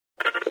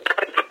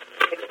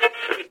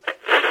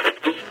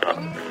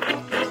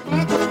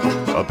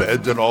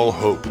Abandon all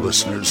hope,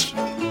 listeners.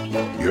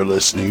 You're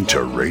listening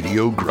to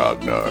Radio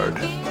Grognard,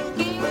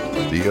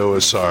 the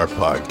OSR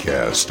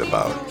podcast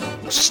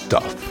about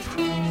stuff,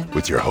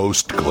 with your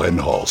host, Glenn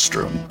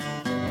Hallstrom.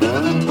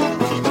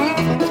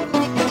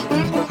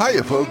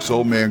 Hiya, folks.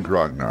 Old Man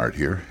Grognard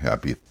here.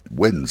 Happy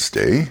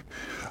Wednesday.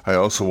 I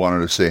also wanted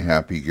to say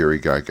happy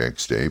Gary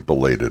Gygax Day,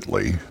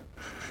 belatedly.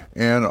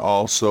 And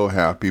also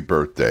happy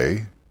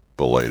birthday,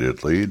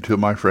 belatedly, to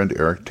my friend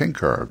Eric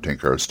Tinkar of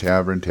Tinkar's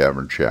Tavern,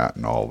 Tavern Chat,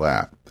 and all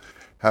that.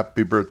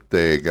 Happy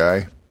birthday,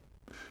 guy.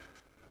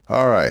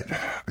 All right.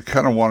 I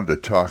kind of wanted to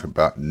talk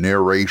about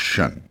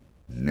narration,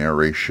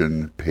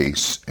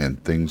 pace,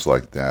 and things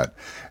like that.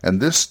 And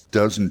this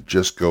doesn't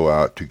just go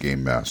out to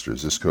game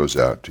masters. This goes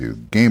out to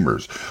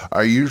gamers.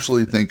 I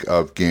usually think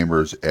of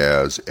gamers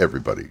as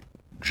everybody,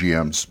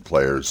 GMs,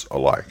 players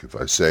alike. If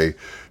I say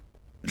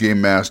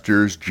game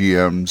masters,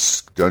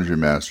 GMs, dungeon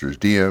masters,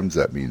 DMs,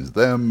 that means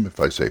them. If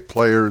I say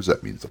players,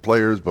 that means the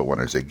players. But when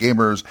I say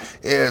gamers,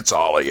 it's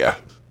all of you.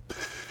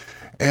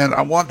 And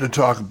I want to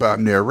talk about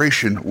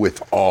narration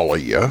with all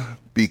of you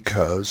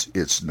because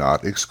it's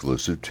not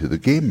exclusive to the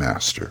game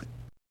master.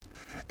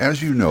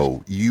 As you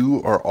know,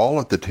 you are all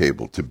at the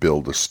table to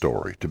build a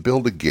story, to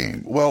build a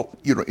game. Well,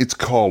 it's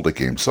called a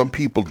game. Some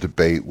people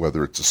debate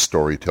whether it's a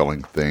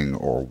storytelling thing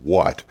or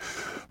what,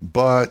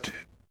 but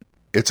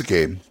it's a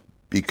game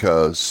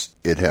because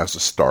it has a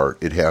start,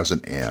 it has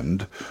an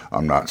end.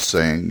 I'm not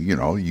saying,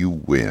 you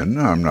win.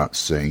 I'm not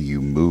saying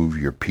you move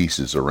your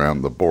pieces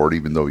around the board,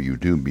 even though you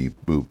do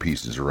move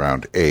pieces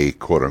around a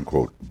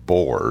quote-unquote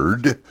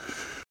board.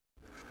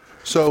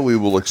 So we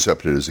will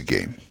accept it as a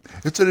game.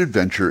 It's an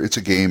adventure, it's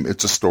a game,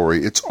 it's a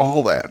story, it's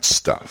all that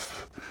stuff.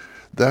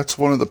 That's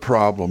one of the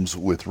problems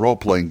with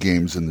role-playing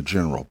games in the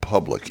general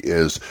public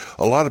is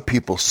a lot of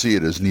people see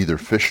it as neither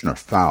fish nor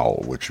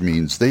fowl, which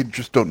means they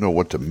just don't know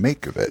what to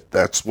make of it.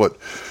 That's what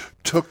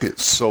took it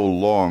so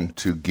long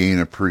to gain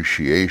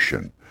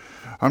appreciation.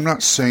 I'm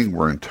not saying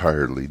we're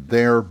entirely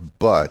there,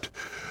 but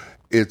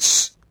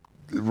it's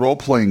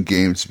role-playing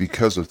games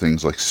because of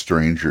things like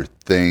Stranger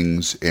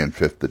Things and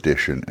 5th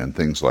Edition and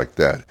things like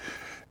that.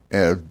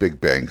 Big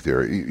Bang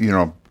Theory,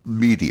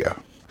 media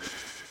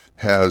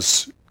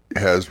has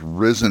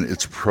risen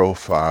its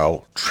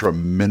profile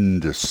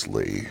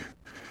tremendously.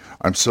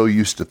 I'm so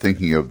used to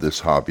thinking of this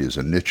hobby as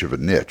a niche of a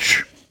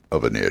niche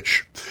of a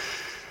niche.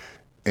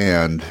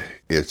 And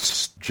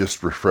it's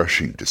just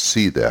refreshing to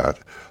see that.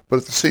 But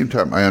at the same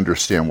time, I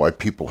understand why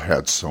people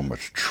had so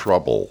much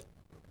trouble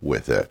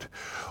with it,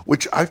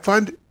 which I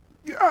find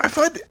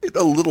it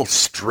a little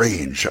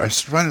strange. I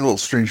find it a little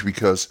strange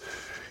because,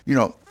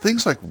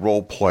 things like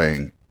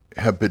role-playing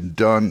have been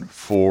done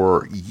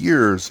for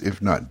years, if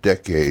not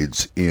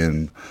decades,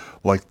 in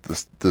like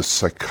the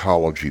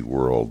psychology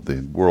world,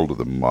 the world of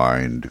the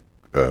mind,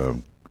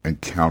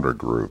 encounter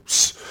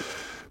groups,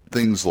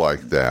 things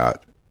like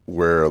that,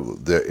 where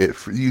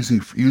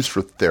used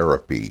for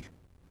therapy.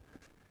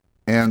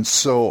 And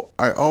so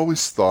I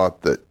always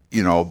thought that,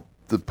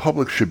 the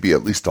public should be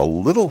at least a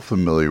little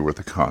familiar with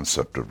the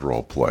concept of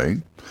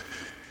role-playing.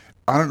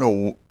 I don't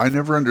know. I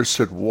never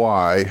understood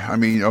why. I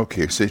mean,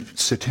 okay,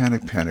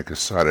 Satanic Panic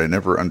aside, I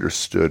never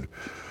understood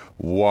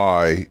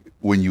why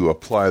when you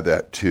apply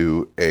that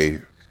to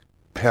a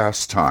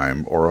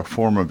pastime or a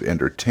form of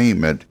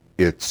entertainment,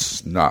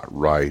 it's not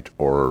right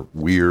or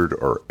weird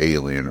or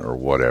alien or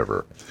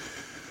whatever.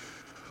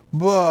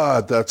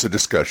 But that's a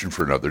discussion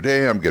for another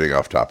day. I'm getting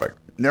off topic.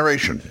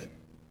 Narration.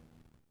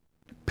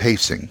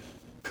 Pacing.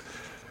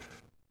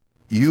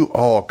 You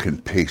all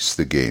can pace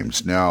the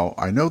games. Now,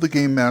 I know the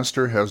Game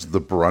Master has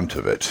the brunt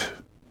of it,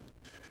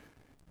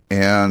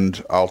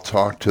 and I'll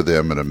talk to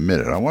them in a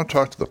minute. I want to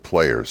talk to the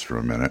players for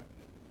a minute.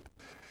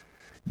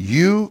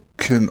 You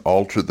can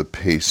alter the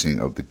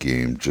pacing of the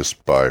game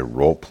just by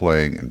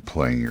role-playing and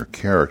playing your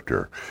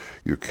character.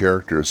 Your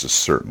character is a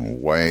certain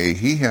way.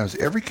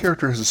 Every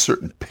character has a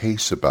certain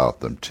pace about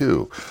them,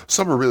 too.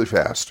 Some are really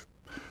fast.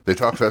 They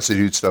talk fast, they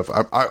do stuff.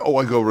 I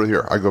go over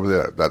here, I go over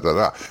there,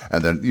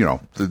 and then,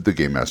 the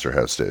game master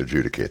has to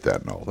adjudicate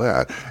that and all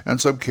that.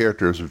 And some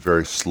characters are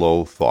very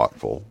slow,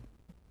 thoughtful,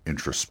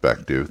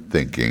 introspective,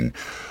 thinking,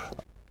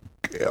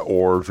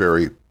 or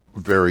very,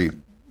 very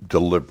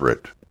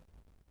deliberate.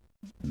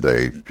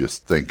 They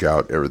just think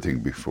out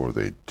everything before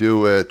they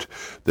do it.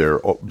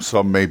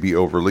 Some may be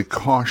overly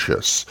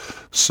cautious.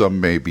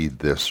 Some may be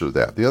this or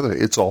that. The other,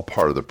 it's all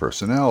part of the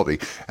personality.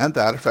 And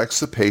that affects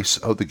the pace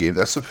of the game.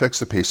 That affects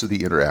the pace of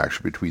the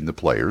interaction between the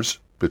players,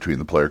 between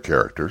the player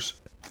characters,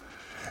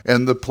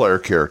 and the player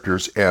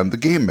characters and the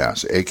game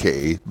master,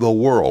 a.k.a. the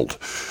world.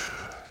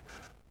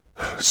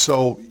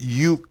 So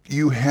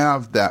you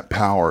have that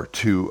power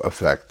to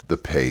affect the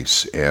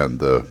pace and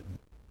the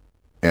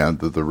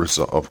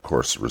result, of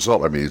course, the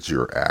result. I mean, it's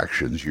your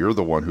actions. You're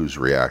the one who's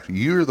reacting.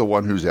 You're the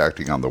one who's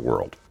acting on the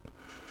world.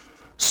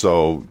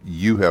 So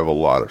you have a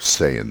lot of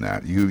say in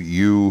that.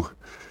 You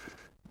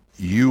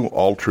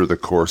alter the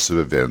course of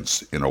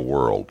events in a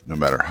world, no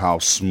matter how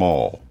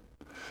small.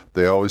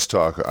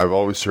 I've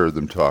always heard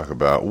them talk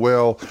about,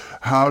 well,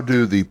 how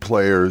do the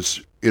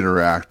players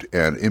interact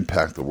and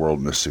impact the world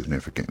in a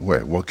significant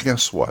way. Well,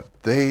 guess what?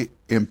 They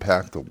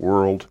impact the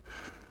world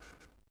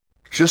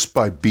just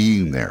by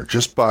being there,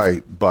 just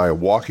by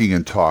walking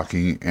and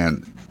talking.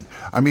 And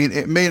I mean,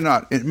 it may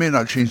not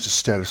change the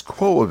status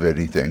quo of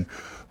anything,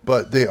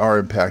 but they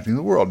are impacting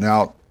the world.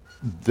 Now,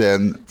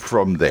 then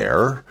from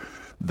there,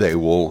 they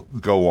will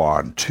go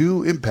on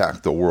to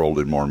impact the world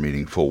in more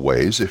meaningful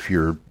ways if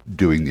you're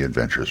doing the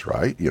adventures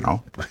right. You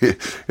know,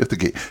 if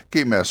the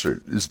game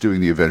master is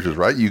doing the adventures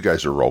right, you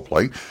guys are role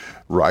playing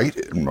right.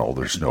 Well,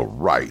 there's no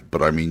right,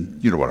 but I mean,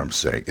 you know what I'm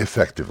saying,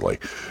 effectively.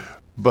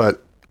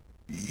 But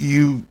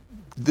you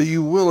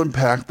will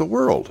impact the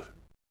world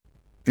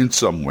in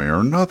some way or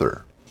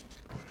another.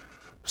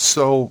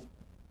 So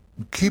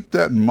keep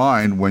that in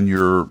mind when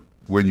you're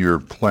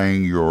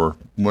playing.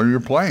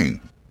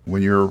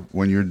 When you're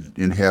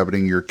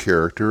inhabiting your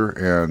character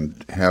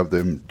and have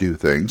them do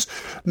things.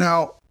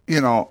 Now, you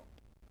know,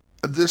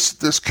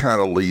 this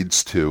kind of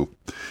leads to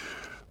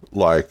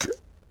like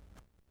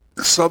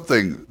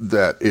something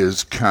that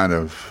is kind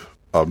of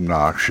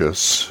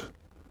obnoxious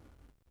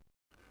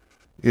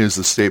is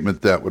the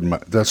statement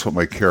that that's what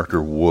my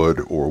character would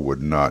or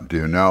would not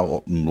do. Now,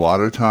 a lot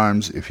of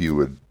times if you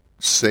would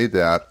say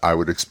that, I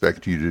would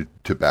expect you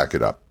to back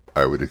it up.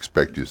 I would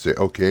expect you to say,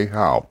 okay,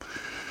 how?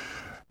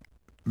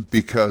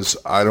 Because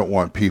I don't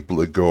want people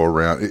to go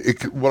around.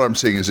 What I'm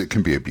saying is it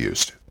can be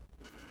abused.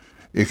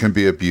 It can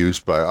be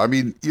abused by, I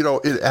mean, you know,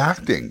 in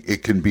acting,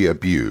 it can be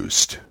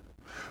abused.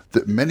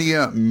 That many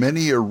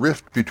a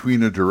rift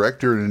between a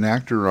director and an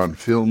actor on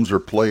films or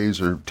plays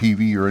or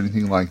TV or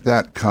anything like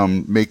that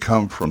may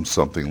come from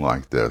something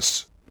like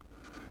this.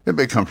 It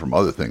may come from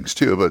other things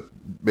too, but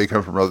may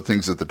come from other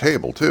things at the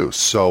table too.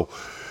 So,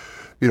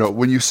 you know,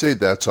 when you say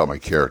that's how my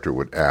character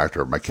would act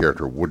or my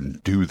character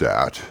wouldn't do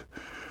that,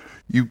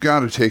 you've got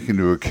to take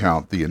into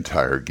account the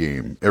entire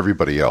game,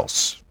 everybody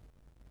else.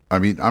 I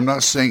mean, I'm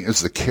not saying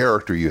as the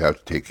character you have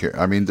to take care.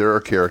 I mean, there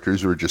are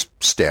characters who are just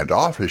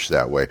standoffish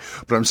that way,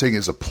 but I'm saying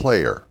as a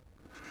player,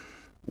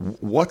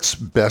 what's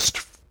best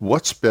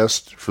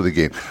for the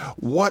game?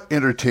 What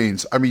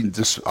entertains? I mean,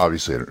 this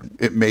obviously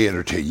it may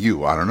entertain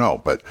you. I don't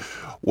know, but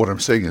what I'm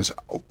saying is,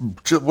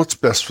 what's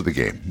best for the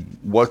game?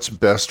 What's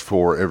best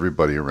for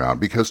everybody around?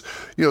 Because,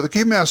 you know, the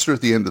game master at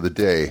the end of the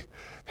day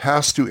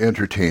has to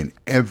entertain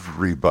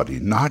everybody,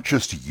 not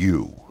just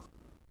you.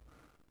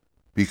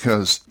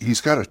 Because he's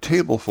got a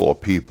table full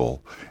of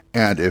people,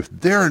 and if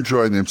they're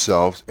enjoying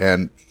themselves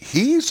and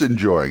he's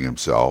enjoying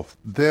himself,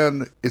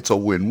 then it's a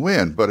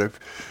win-win. But if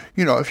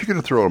you're going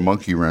to throw a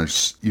monkey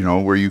wrench, you know,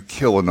 where you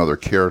kill another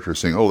character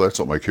saying, oh, that's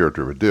what my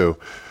character would do,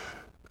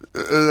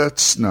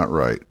 that's not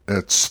right.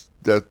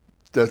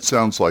 That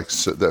sounds like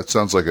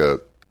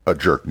a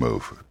jerk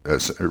move.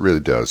 It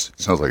really does.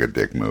 It sounds like a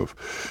dick move.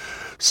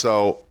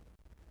 So,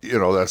 you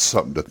know, that's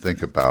something to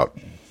think about.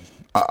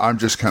 I'm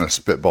just kind of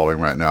spitballing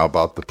right now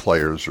about the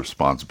player's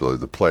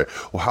responsibility.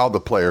 How the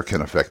player can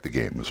affect the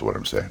game is what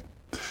I'm saying.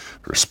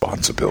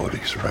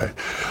 Responsibilities, right?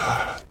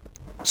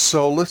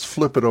 So let's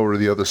flip it over to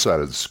the other side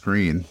of the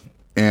screen.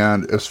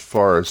 And as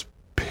far as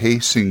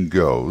pacing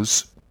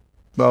goes,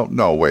 well,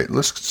 no, wait.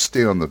 Let's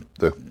stay on the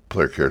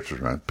player characters.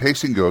 Right?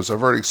 Pacing goes,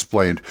 I've already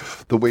explained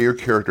the way your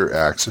character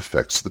acts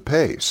affects the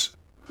pace.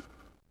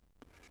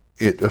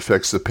 It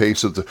affects the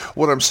pace of the...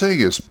 What I'm saying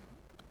is,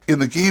 in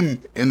the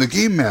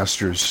game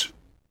master's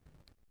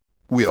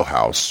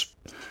wheelhouse,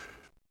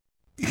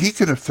 he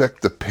can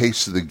affect the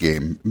pace of the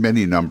game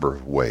many number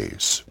of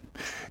ways.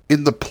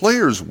 In the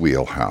player's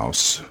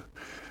wheelhouse,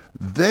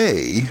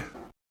 they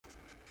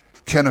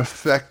can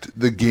affect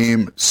the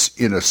game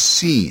in a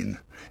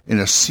scene-by-scene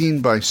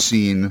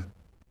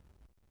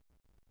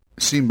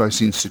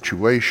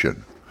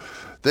situation.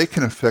 They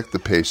can affect the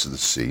pace of the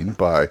scene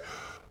by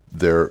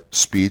their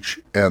speech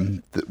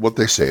and what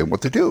they say and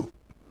what they do.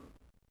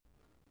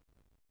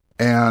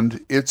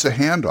 And it's a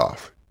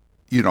handoff.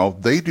 You know,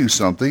 they do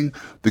something,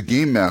 the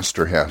game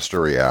master has to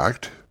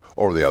react,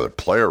 or the other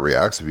player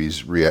reacts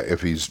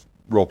if he's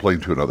role-playing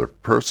to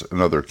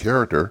another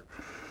character.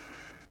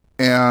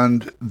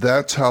 And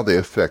that's how they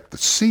affect the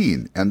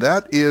scene. And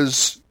that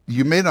is,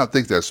 you may not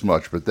think that's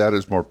much, but that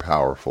is more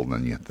powerful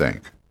than you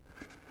think.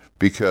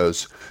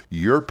 Because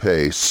your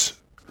pace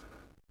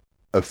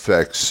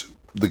affects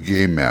the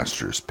game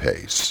master's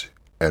pace,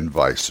 and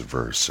vice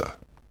versa.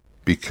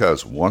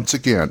 Because once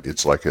again,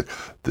 it's like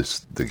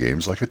the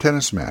game's like a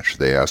tennis match.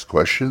 They ask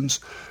questions,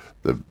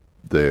 the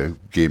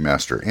game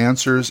master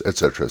answers,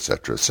 etc.,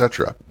 etc.,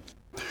 etc.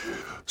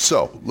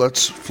 So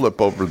let's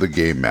flip over the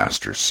game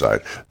master's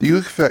side.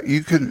 You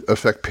can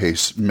affect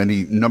pace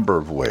many number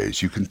of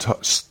ways. You can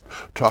talk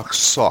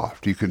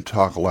soft, you can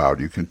talk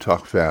loud, you can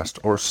talk fast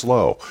or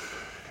slow,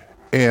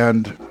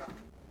 and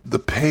the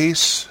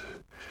pace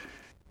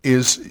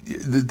is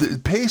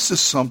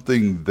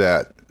something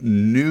that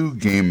new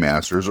game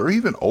masters or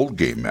even old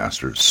game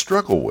masters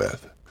struggle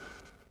with.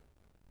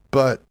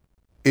 But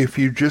if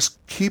you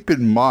just keep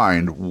in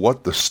mind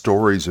what the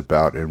story's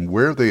about and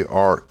where they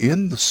are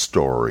in the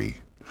story,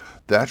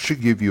 that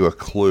should give you a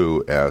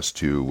clue as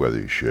to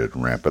whether you should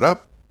ramp it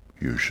up,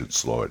 you should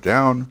slow it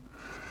down,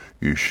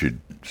 You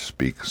should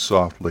speak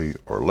softly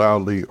or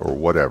loudly or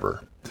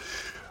whatever.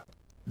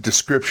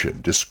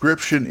 Description.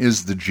 Description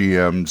is the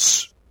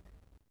GM's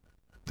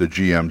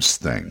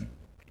thing.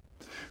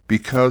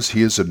 Because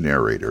he is a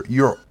narrator.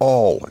 You're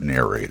all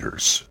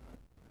narrators.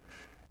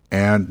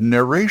 And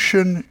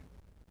narration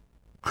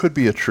could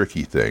be a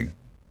tricky thing,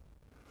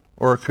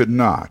 or it could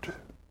not.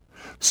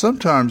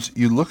 Sometimes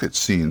you look at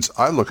scenes,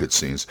 I look at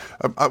scenes,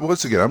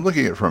 once again, I'm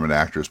looking at it from an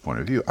actor's point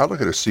of view. I look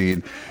at a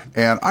scene,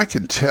 and I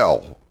can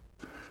tell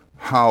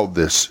how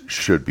this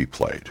should be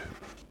played,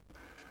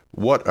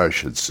 what I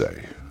should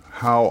say,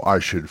 how I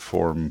should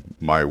form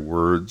my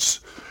words,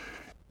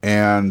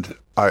 and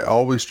I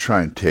always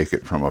try and take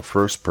it from a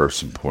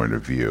first-person point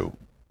of view,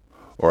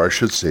 or I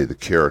should say the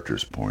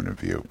character's point of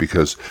view,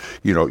 because,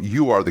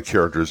 you are the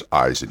character's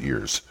eyes and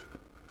ears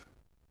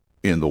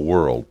in the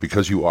world,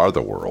 because you are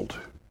the world.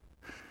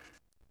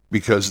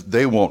 Because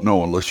they won't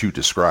know unless you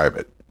describe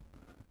it.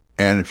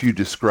 And if you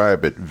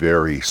describe it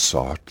very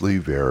softly,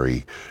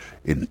 very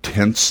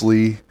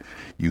intensely,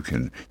 you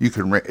can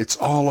it's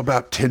all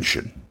about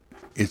tension.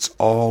 It's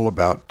all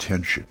about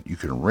tension. You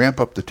can ramp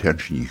up the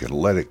tension, you can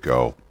let it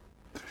go.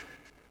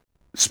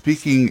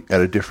 Speaking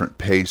at a different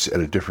pace, at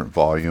a different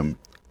volume,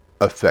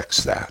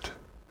 affects that.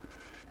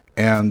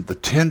 And the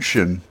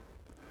tension,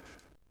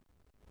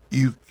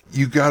 you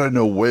got to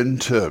know when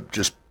to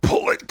just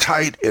pull it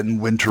tight and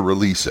when to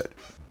release it.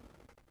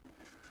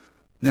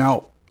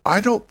 Now,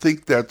 I don't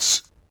think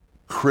that's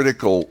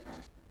critical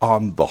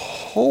on the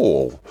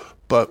whole,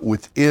 but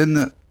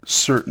within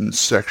certain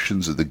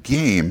sections of the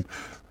game,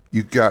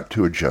 you got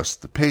to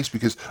adjust the pace,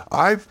 because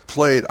I've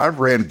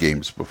ran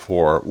games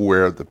before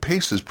where the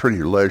pace is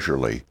pretty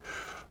leisurely,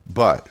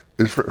 but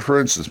for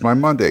instance, my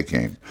Monday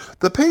game,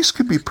 the pace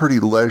could be pretty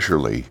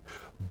leisurely,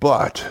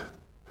 but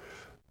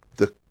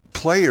the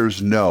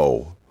players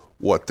know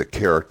what the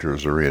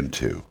characters are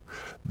into.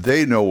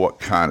 They know what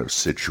kind of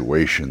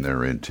situation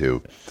they're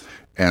into.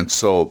 And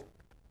so,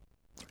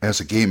 as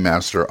a game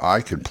master,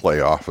 I can play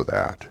off of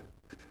that.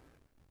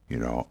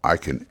 I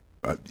can...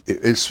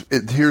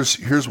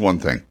 here's one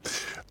thing.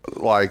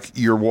 Like,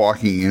 you're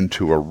walking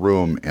into a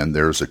room and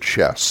there's a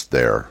chest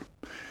there.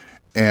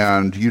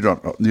 And you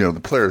don't...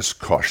 the player's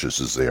cautious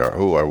as they are.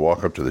 Oh, I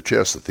walk up to the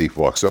chest. The thief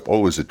walks up.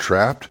 Oh, is it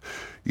trapped?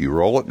 You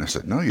roll it. And I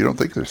said, no, you don't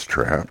think it's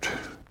trapped.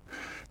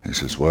 And he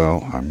says,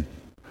 well,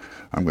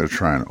 I'm going to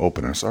try and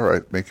open this. All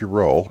right, make your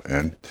roll.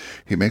 And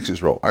he makes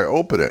his roll. I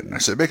open it, and I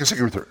said, make a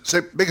saving throw.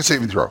 Make a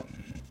saving throw.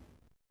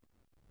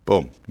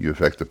 Boom, you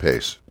affect the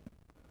pace.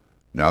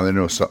 Now they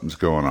know something's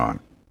going on.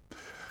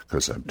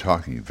 Because I'm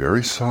talking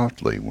very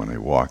softly when they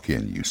walk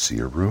in. You see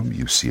a room,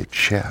 you see a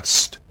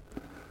chest.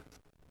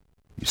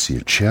 You see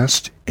a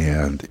chest,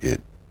 and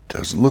it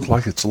doesn't look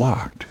like it's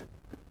locked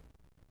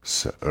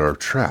or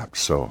trapped.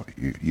 So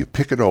you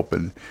pick it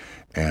open,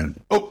 and,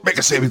 make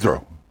a saving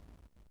throw.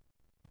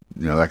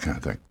 That kind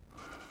of thing.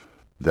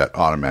 That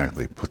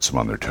automatically puts them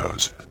on their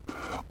toes.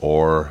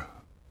 Or,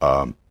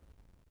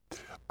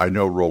 I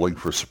know rolling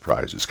for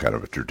surprise is kind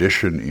of a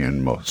tradition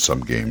in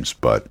some games,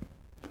 but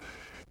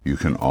you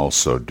can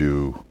also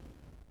do...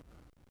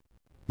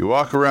 You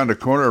walk around a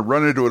corner and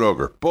run into an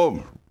ogre.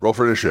 Boom! Roll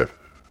for initiative.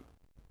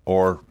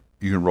 Or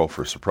you can roll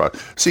for surprise.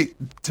 See,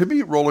 to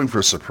me, rolling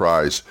for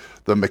surprise,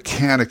 the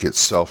mechanic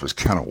itself is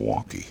kind of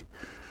wonky.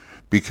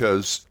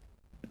 Because,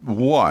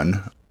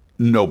 one...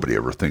 Nobody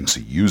ever thinks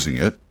of using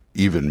it.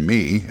 Even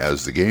me,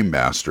 as the game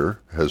master,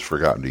 has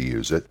forgotten to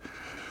use it.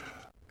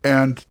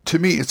 And to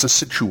me, it's a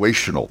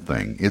situational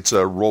thing. It's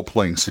a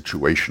role-playing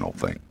situational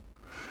thing.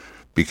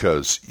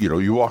 Because,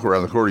 you walk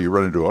around the corner, you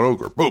run into an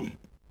ogre, boom!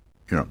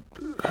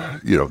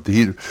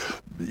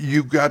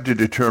 You've got to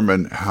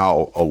determine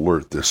how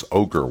alert this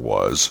ogre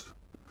was.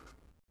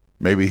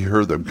 Maybe he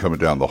heard them coming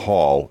down the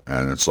hall,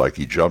 and it's like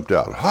he jumped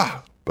out.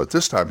 Ha! But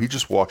this time he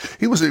just walked.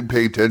 He wasn't even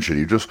paying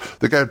attention.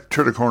 The guy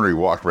turned a corner, he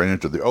walked right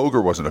into the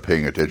ogre, wasn't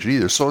paying attention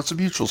either. So it's a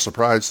mutual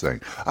surprise thing.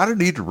 I don't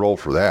need to roll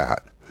for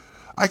that.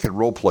 I can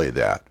role play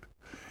that.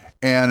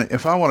 And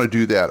if I want to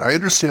do that, I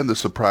understand the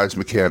surprise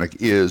mechanic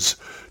is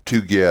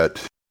to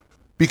get,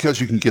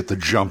 because you can get the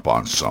jump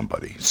on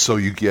somebody. So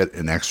you get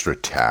an extra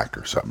attack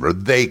or something, or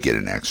they get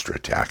an extra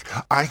attack.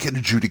 I can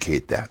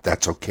adjudicate that.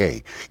 That's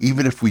okay.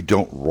 Even if we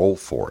don't roll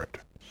for it.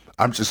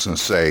 I'm just going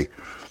to say,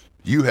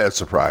 you had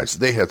surprise.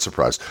 They had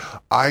surprise.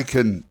 I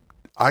can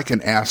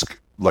ask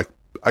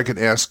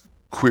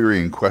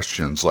querying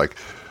questions like,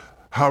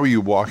 how are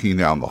you walking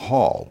down the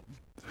hall?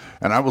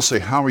 And I will say,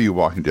 how are you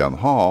walking down the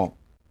hall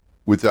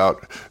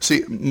without,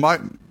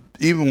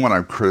 even when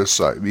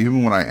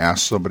I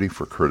ask somebody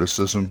for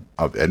criticism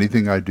of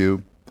anything I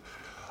do,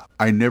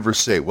 I never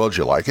say, well, did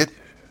you like it?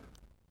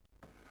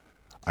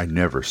 I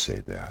never say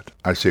that.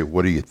 I say,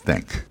 what do you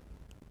think?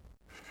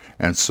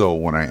 And so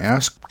when I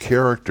ask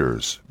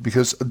characters,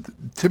 because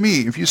to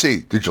me, if you say,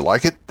 did you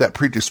like it? That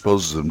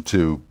predisposes them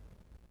to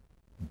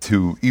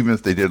even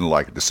if they didn't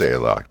like it, to say I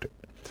liked it.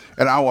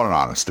 And I want an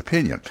honest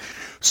opinion.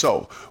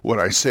 So when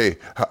I say,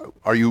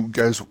 are you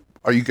guys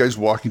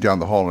walking down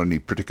the hall in any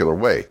particular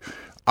way?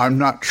 I'm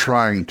not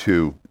trying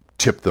to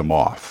tip them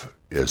off,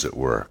 as it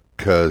were,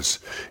 because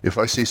if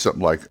I see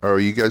something like, "Oh,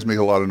 you guys make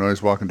a lot of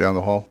noise walking down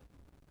the hall,"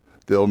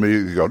 they'll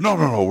immediately go, "No,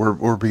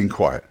 we're being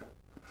quiet."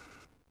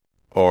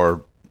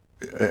 Or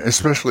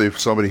especially if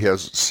somebody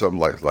has some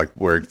like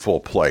wearing full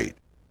plate,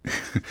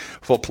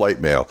 full plate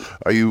mail.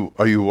 Are you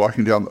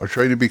walking down? Are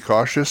trying to be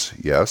cautious?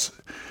 Yes,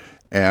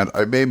 and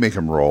I may make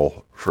them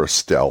roll for a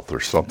stealth or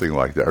something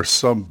like that, or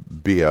some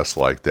BS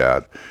like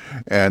that,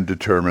 and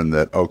determine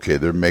that, okay,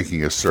 they're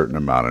making a certain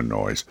amount of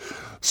noise.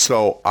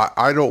 So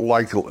I don't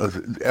like,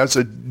 as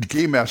a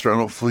game master, I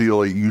don't feel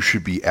like you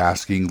should be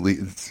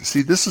asking.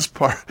 See, this is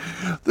where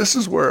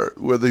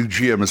the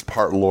GM is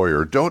part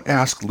lawyer. Don't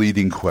ask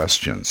leading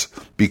questions,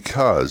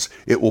 because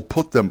it will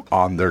put them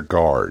on their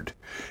guard.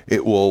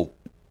 It will,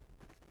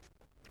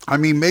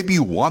 maybe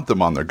you want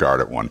them on their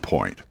guard at one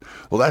point.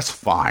 Well, that's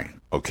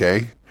fine,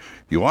 okay?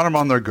 You want them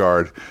on their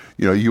guard.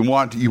 You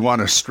want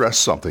to stress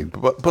something,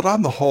 but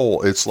on the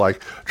whole, it's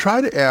like,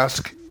 try to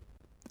ask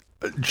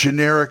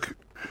generic.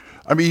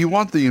 You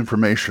want the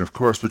information, of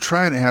course, but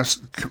try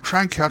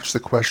and catch the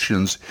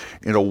questions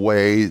in a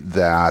way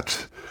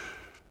that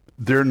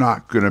they're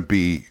not going to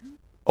be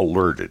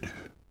alerted,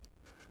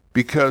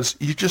 because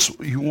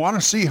you want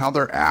to see how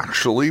they're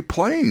actually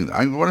playing.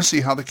 I want to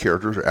see how the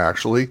characters are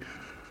actually.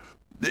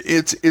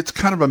 It's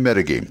kind of a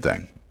metagame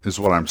thing, is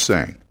what I'm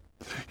saying.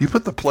 You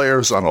put the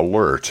players on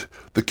alert,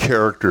 the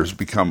characters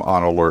become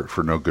on alert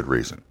for no good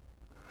reason.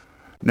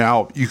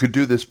 Now, you could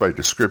do this by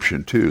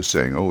description, too,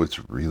 saying, "Oh,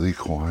 it's really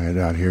quiet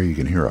out here. You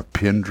can hear a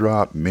pin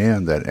drop.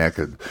 Man,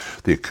 the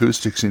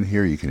acoustics in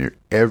here, you can hear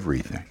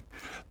everything."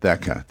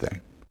 That kind of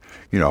thing.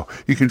 You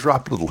can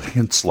drop little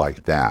hints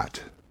like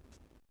that.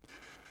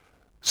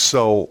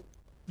 So,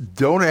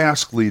 don't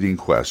ask leading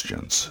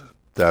questions.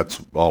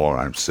 That's all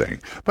I'm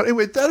saying. But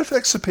anyway, that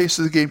affects the pace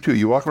of the game, too.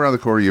 You walk around the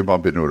corner, you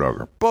bump into an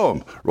ogre.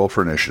 Boom! Roll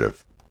for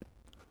initiative.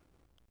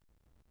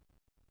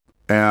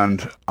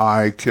 And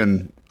I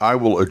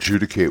will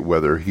adjudicate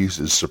whether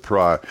he's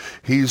surprised.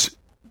 Who's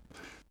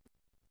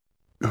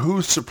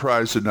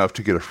surprised enough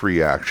to get a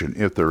free action,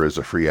 if there is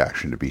a free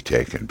action to be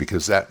taken?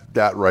 Because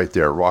that right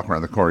there, walk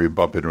around the corner, you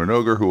bump into an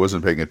ogre who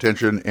wasn't paying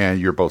attention,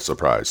 and you're both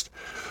surprised.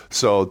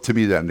 So to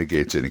me, that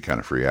negates any kind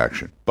of free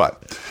action.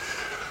 But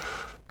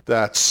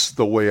that's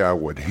the way I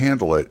would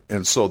handle it,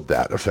 and so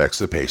that affects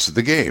the pace of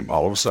the game.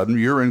 All of a sudden,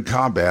 you're in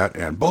combat,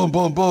 and boom,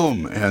 boom,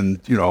 boom,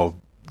 and you're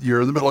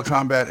in the middle of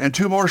combat, and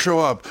two more show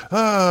up.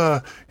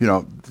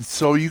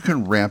 So you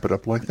can ramp it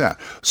up like that.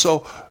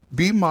 So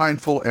be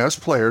mindful as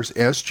players,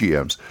 as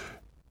GMs,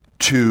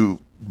 to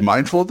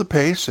mindful of the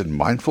pace and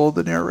mindful of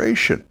the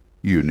narration.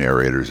 You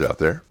narrators out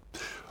there,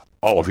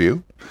 all of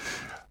you.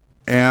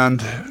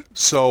 And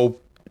so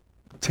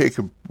take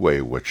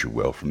away what you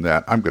will from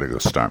that. I'm going to go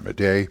start my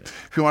day.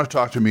 If you want to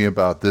talk to me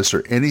about this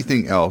or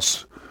anything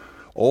else,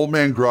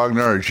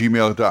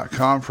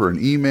 oldmangrognard@gmail.com for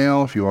an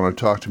email. If you want to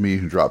talk to me, you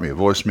can drop me a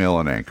voicemail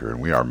on Anchor. And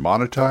we are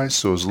monetized,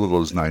 so as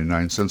little as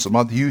 99 cents a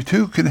month, you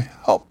too can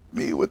help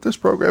me with this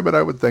program, and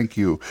I would thank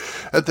you.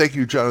 And thank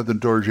you, Jonathan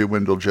Dorje,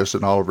 Wendell,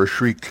 Justin, Oliver,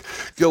 Shriek,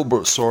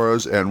 Gilbert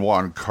Soros, and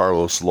Juan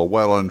Carlos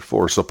Llewellyn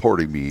for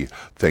supporting me.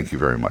 Thank you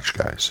very much,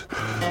 guys.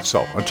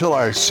 So until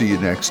I see you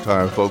next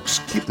time,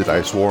 folks, keep the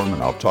dice warm,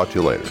 and I'll talk to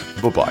you later.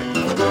 Bye-bye.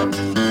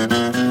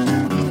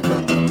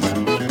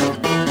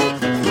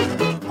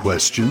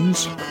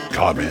 Questions?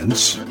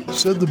 Comments?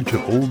 Send them to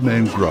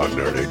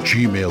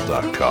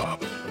oldmangrognard@gmail.com.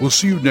 We'll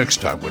see you next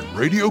time when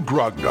Radio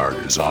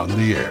Grognard is on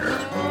the air.